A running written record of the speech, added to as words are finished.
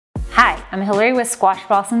Hi, I'm Hillary with Squash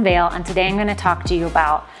Blossom Veil, and today I'm going to talk to you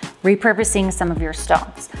about repurposing some of your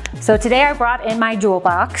stones. So today I brought in my jewel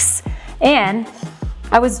box, and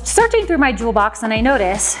I was searching through my jewel box and I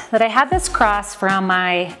noticed that I had this cross from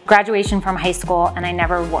my graduation from high school and I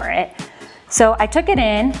never wore it. So I took it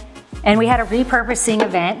in and we had a repurposing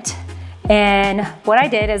event, and what I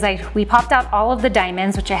did is we popped out all of the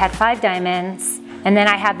diamonds, which I had 5 diamonds, and then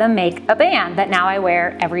I had them make a band that now I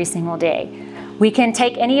wear every single day. We can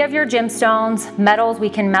take any of your gemstones, metals we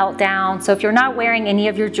can melt down. So if you're not wearing any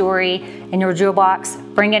of your jewelry in your jewel box,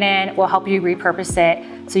 bring it in, we'll help you repurpose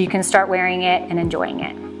it so you can start wearing it and enjoying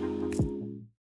it.